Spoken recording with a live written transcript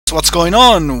What's going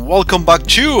on? Welcome back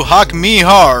to Hack Me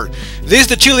Hard. This is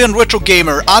the Chilean retro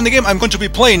gamer, and the game I'm going to be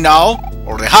playing now,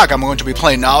 or the hack I'm going to be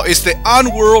playing now, is the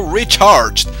Unworld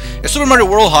Recharged, a Super Mario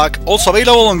World hack, also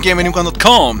available on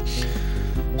GameAnyone.com.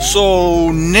 So,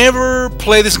 never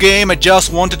play this game. I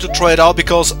just wanted to try it out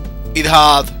because it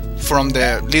had, from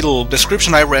the little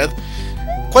description I read,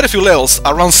 quite a few levels,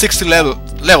 around 60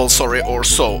 levels,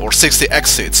 or 60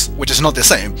 exits, which is not the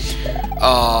same.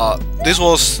 This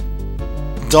was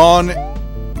done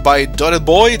by Dotted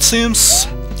Boy, it seems.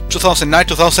 2009,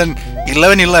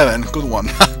 2011, good one.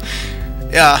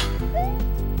 Yeah,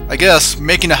 I guess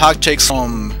making a hack takes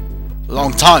some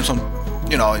long time,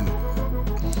 in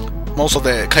most of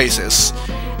the cases.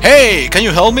 Hey, can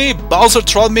you help me? Bowser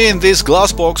trapped me in this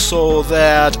glass box so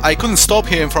that I couldn't stop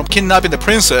him from kidnapping the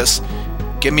princess.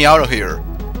 Get me out of here.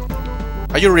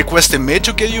 Are you requesting me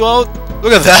to get you out?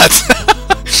 Look at that!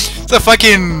 It's a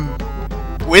fucking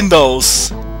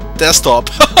Windows desktop.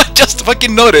 Just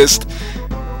fucking noticed.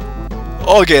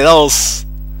 Okay, that was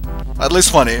at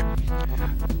least funny.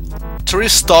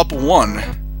 Tourist stop 1.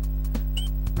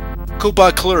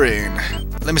 Koopa clearing.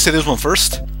 Let me see this one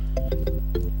first.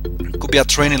 Could be a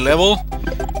training level.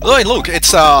 Oh, hey, look,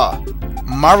 it's a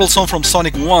Marvel song from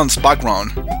Sonic 1's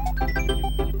background.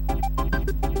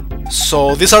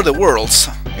 So these are the worlds.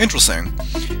 Interesting.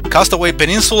 Castaway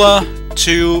Peninsula,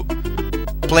 2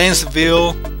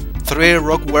 Plainsville, 3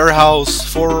 Rock Warehouse,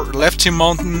 4 Lefty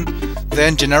Mountain,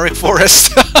 then Generic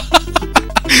Forest.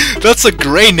 That's a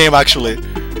great name actually.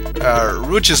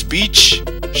 Rouges Beach,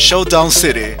 Showdown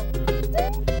City.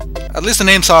 At least the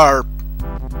names are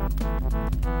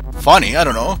funny, I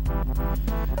don't know.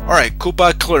 Alright,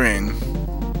 Koopa clearing.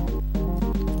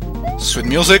 Sweet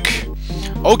music.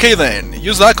 Okay then,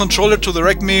 use that controller to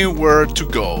direct me where to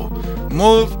go.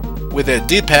 Move with the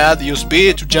D-pad, use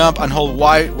B to jump and hold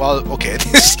Y while... Okay,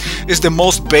 this is the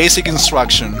most basic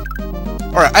instruction.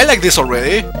 Alright, I like this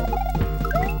already.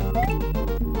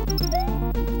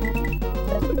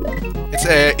 It's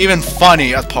even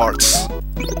funny at parts.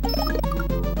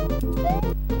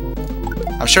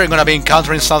 I'm sure I'm gonna be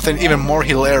encountering something even more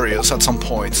hilarious at some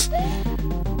points.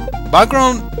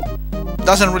 Background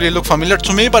doesn't really look familiar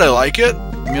to me, but I like it.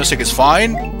 Music is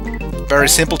fine. Very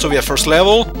simple to be a first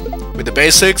level, with the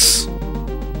basics.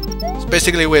 It's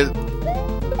basically with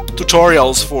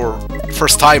tutorials for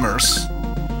first-timers.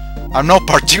 I'm not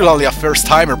particularly a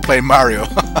first-timer playing Mario.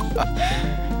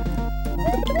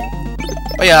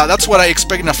 But yeah, that's what I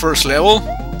expect in a first level.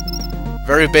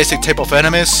 Very basic type of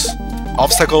enemies,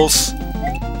 obstacles,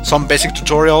 some basic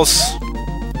tutorials.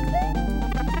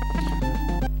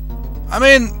 I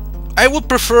mean, I would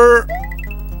prefer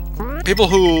people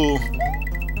who...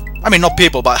 I mean, not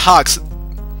people, but hacks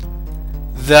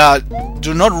that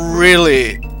do not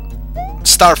really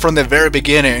start from the very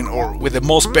beginning or with the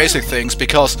most basic things,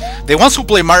 because the ones who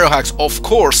play Mario hacks, of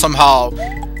course, somehow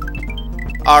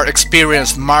are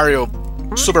experienced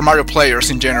Super Mario players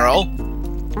in general.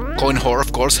 Coin Horror,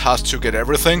 of course, has to get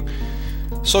everything.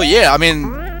 So yeah, I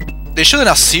mean, they shouldn't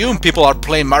assume people are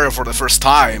playing Mario for the first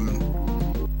time.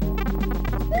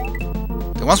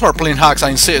 The ones who are playing hacks, I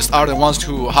insist, are the ones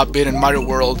who have been in Mario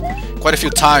World quite a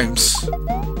few times.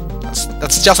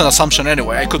 That's just an assumption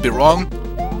anyway, I could be wrong.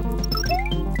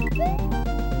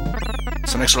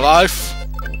 Some extra life.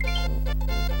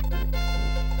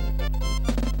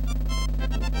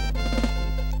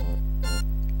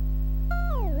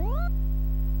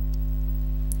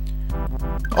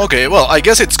 Okay, well, I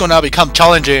guess it's gonna become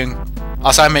challenging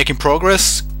as I'm making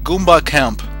progress. Goomba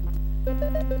Camp.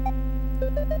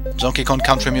 Donkey Kong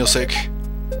country music.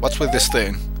 What's with this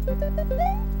thing?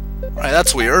 Alright,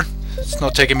 that's weird. It's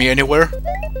not taking me anywhere.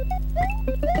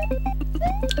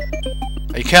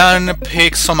 I can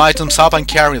pick some items up and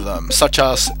carry them, such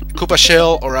as Koopa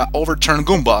Shell or an overturned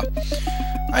Goomba.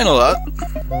 I know that.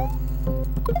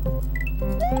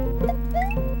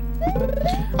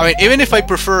 I mean, even if I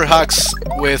prefer hacks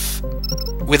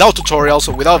without tutorials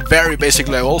or without very basic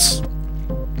levels,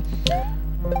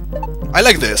 I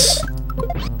like this.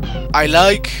 I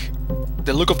like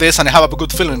the look of this and I have a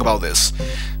good feeling about this.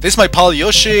 This is my pal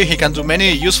Yoshi. He can do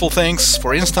many useful things.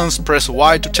 For instance, press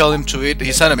Y to tell him to eat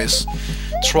his enemies.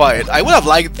 Try it. I would have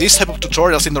liked this type of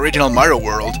tutorials in the original Mario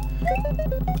World.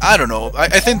 I don't know.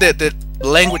 I think that the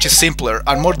language is simpler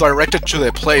and more directed to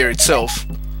the player itself.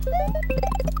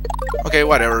 Okay,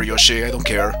 whatever, Yoshi. I don't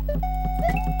care.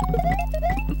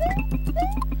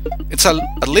 It's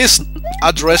at least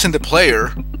addressing the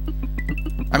player.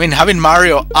 I mean, having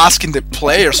Mario asking the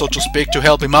player, so to speak, to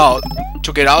help him out,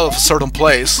 to get out of a certain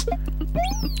place.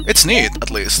 It's neat,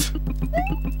 at least.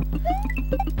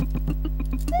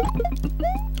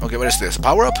 Okay, what is this?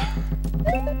 Power up?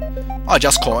 Oh,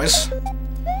 just coins.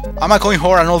 I'm a coin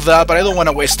whore and all that, but I don't want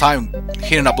to waste time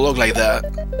hitting a block like that.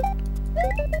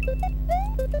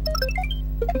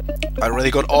 I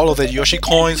already got all of the Yoshi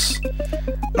coins.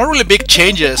 Not really big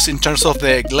changes in terms of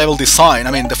the level design.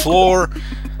 I mean, the floor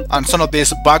and some of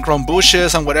these background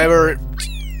bushes and whatever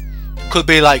could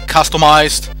be like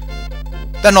customized.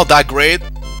 They're not that great,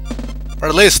 or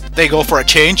at least they go for a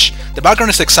change. The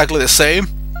background is exactly the same.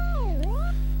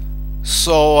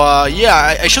 So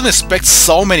yeah, I shouldn't expect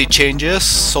so many changes.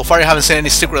 So far I haven't seen any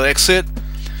secret exit.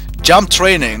 Jump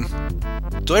training.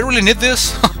 Do I really need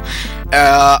this?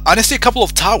 I see a couple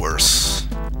of towers.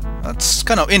 That's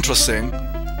kind of interesting.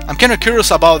 I'm kind of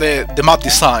curious about the map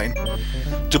design.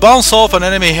 To bounce off an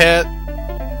enemy head,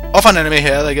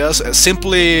 I guess,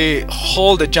 simply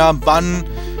hold the jump button.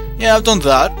 Yeah, I've done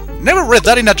that. Never read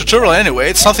that in a tutorial anyway.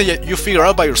 It's something that you figure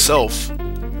out by yourself.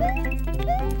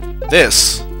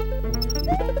 This.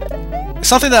 It's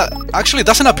something that actually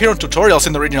doesn't appear on tutorials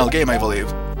in the original game, I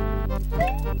believe.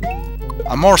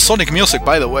 And more Sonic music,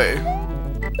 by the way.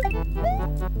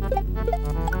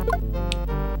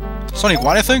 Sonic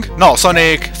 1, I think? No,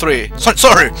 Sonic 3.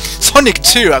 Sorry! Sonic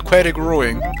 2, Aquatic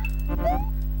Ruin.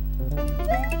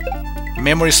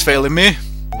 Memory's failing me.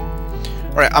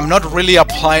 Alright, I'm not really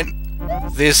applying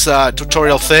this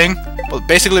tutorial thing, but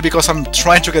basically because I'm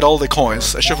trying to get all the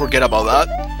coins. I should forget about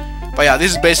that. But yeah,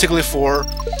 this is basically for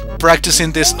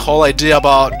practicing this whole idea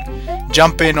about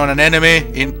jumping on an enemy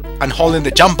and holding the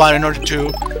jump button in order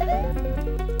to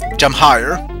jump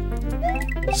higher.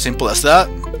 Simple as that.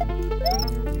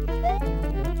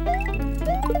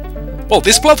 Well,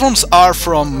 these platforms are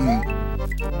from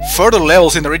further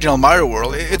levels in the original Mario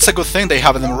World. It's a good thing they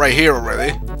have them right here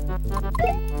already.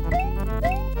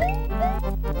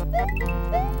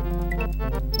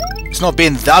 It's not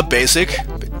being that basic.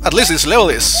 At least this level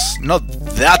is not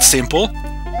that simple.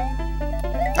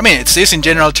 I mean, it is in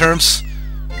general terms.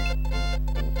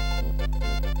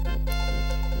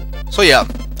 So yeah,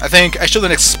 I think I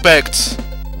shouldn't expect,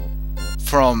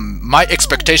 from my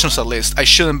expectations at least, I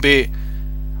shouldn't be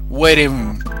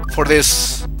waiting for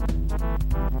this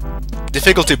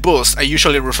difficulty boost I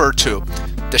usually refer to.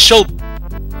 The Shell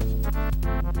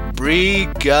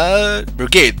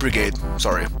Brigade,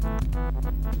 sorry.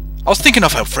 I was thinking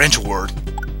of a French word.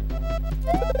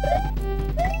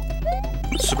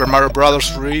 Super Mario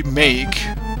Bros. Remake,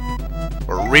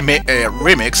 or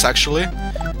remix actually.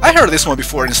 I heard this one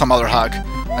before in some other hack,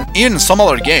 and in some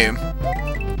other game.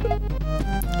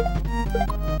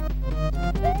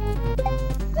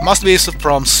 Must be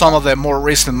from some of the more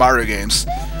recent Mario games.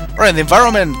 Alright, the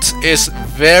environment is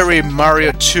very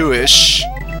Mario 2-ish.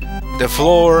 The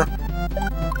floor,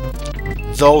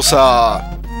 those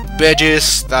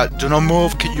veggies that do not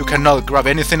move, you cannot grab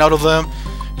anything out of them.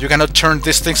 You cannot turn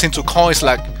these things into coins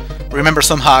like, remember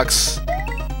some hacks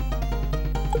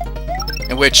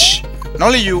in which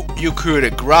not only you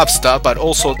could grab stuff, but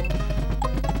also,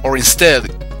 or instead,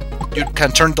 you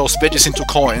can turn those veggies into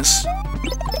coins.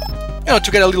 You know,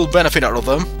 to get a little benefit out of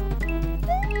them.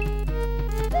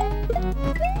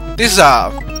 This is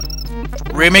a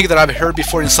remake that I've heard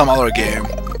before in some other game.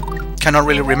 Cannot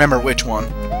really remember which one.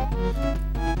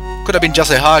 Could have been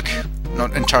just a hack,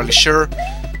 not entirely sure.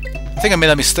 I think I made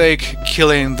a mistake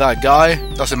killing that guy,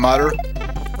 doesn't matter.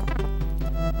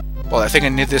 Well, I think I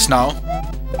need this now.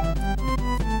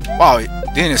 Wow, it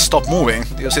didn't stop moving,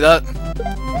 did you see that?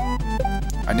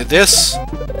 I need this.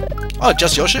 Oh,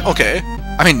 just Yoshi? Okay.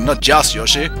 I mean, not just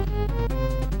Yoshi.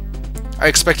 I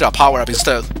expected a power-up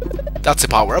instead. That's a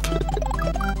power-up.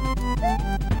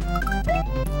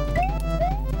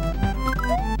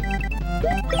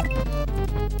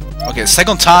 Okay,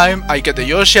 second time I get the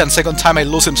Yoshi, and second time I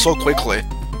lose him so quickly.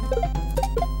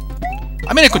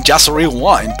 I mean, I could just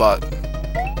rewind, but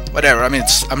whatever. I mean,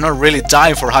 I'm not really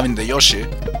dying for having the Yoshi.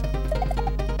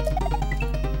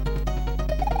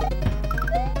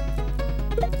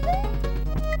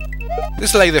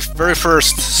 This is like the very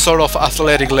first sort of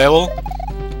athletic level.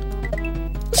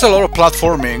 There's a lot of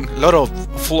platforming, a lot of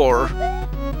floor,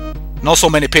 not so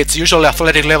many pits. Usually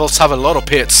athletic levels have a lot of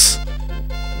pits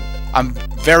and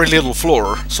very little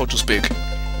floor, so to speak.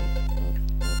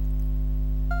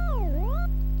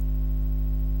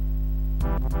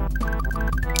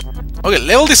 Okay,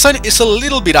 level design is a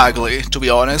little bit ugly, to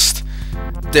be honest.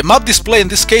 The map display in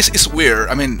this case is weird.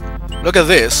 I mean, look at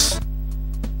this.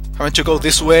 Having to go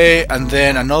this way and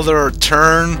then another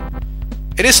turn.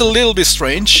 It is a little bit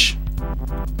strange,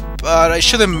 but I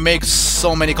shouldn't make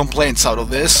so many complaints out of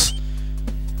this.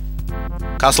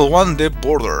 Castle 1, the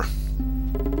border.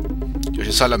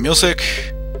 Yoshi's Island music.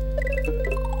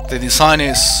 The design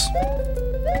is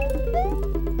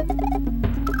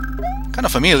kind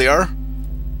of familiar.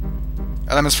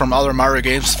 Elements from other Mario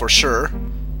games for sure.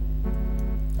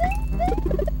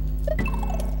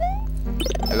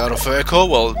 A lot of echo.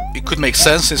 Well, it could make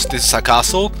sense since this is a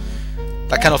castle.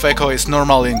 That kind of echo is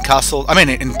normal in castle. I mean,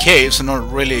 in caves, and not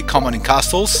really common in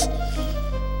castles.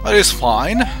 But it's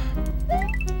fine.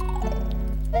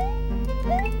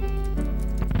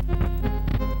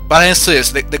 But I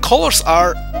insist, the colors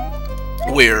are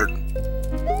weird.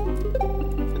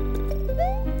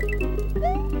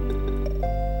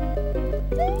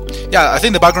 Yeah, I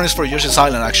think the background is for Yoshi's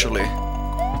Island, actually.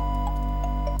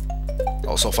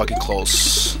 Also fucking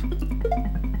close.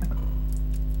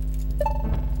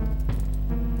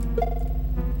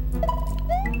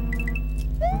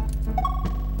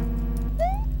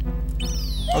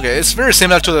 Okay, it's very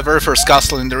similar to the very first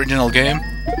castle in the original game.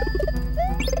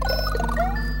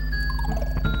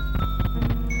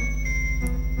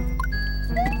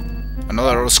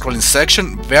 Another scrolling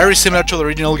section, very similar to the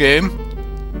original game.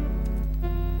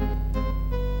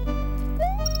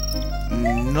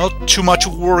 Not too much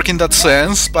work in that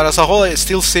sense, but as a whole I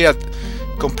still see a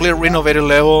complete renovated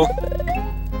level.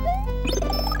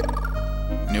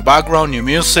 New background, new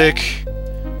music.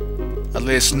 At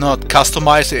least not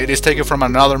customized, it is taken from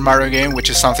another Mario game, which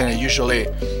is something I usually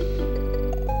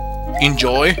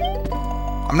enjoy.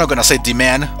 I'm not gonna say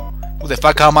demand. Who the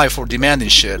fuck am I for demanding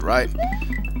shit, right?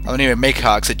 I don't even make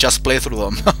hacks, I just play through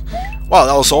them. Wow,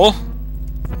 that was all.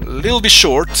 A little bit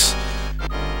short.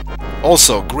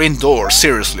 Also, green door,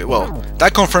 seriously. Well,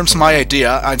 that confirms my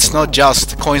idea, and it's not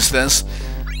just coincidence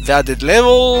that the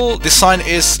level design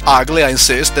is ugly, I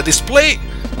insist. The display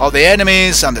of the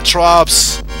enemies and the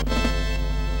traps,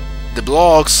 the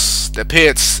blocks, the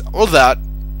pits, all that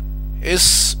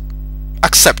is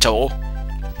acceptable.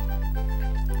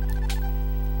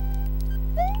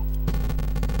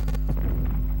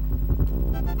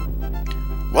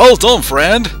 Well done,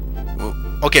 friend!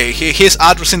 Okay, he's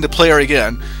addressing the player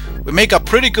again. We make a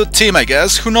pretty good team, I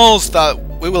guess. Who knows that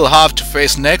we will have to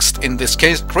face next in this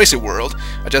case, crazy world.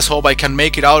 I just hope I can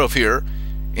make it out of here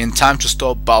in time to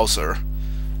stop Bowser.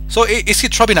 So, is he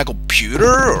trapping a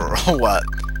computer or what?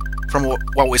 From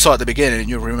what we saw at the beginning,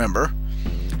 you remember.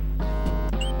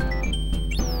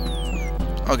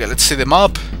 Okay, let's see the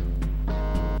map.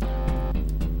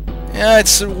 Yeah,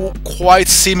 it's quite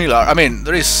similar. I mean,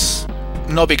 there is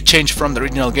no big change from the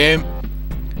original game.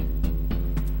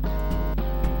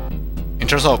 In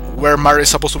terms of where Mario is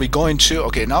supposed to be going to.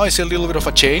 Okay, now I see a little bit of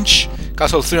a change.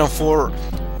 Castle 3 and 4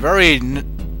 very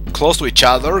close to each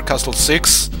other. Castle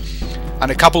 6 and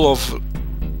a couple of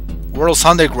worlds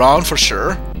underground for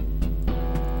sure.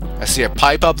 I see a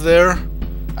pipe up there.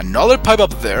 Another pipe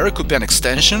up there. It could be an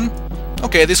extension.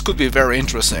 Okay, this could be very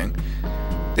interesting.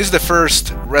 This is the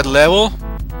first red level.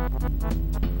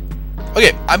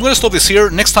 Okay, I'm going to stop this here.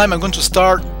 Next time I'm going to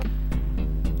start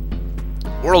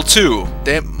World 2,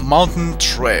 the Mountain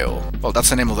Trail. Well, that's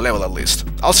the name of the level at least.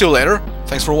 I'll see you later.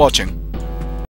 Thanks for watching.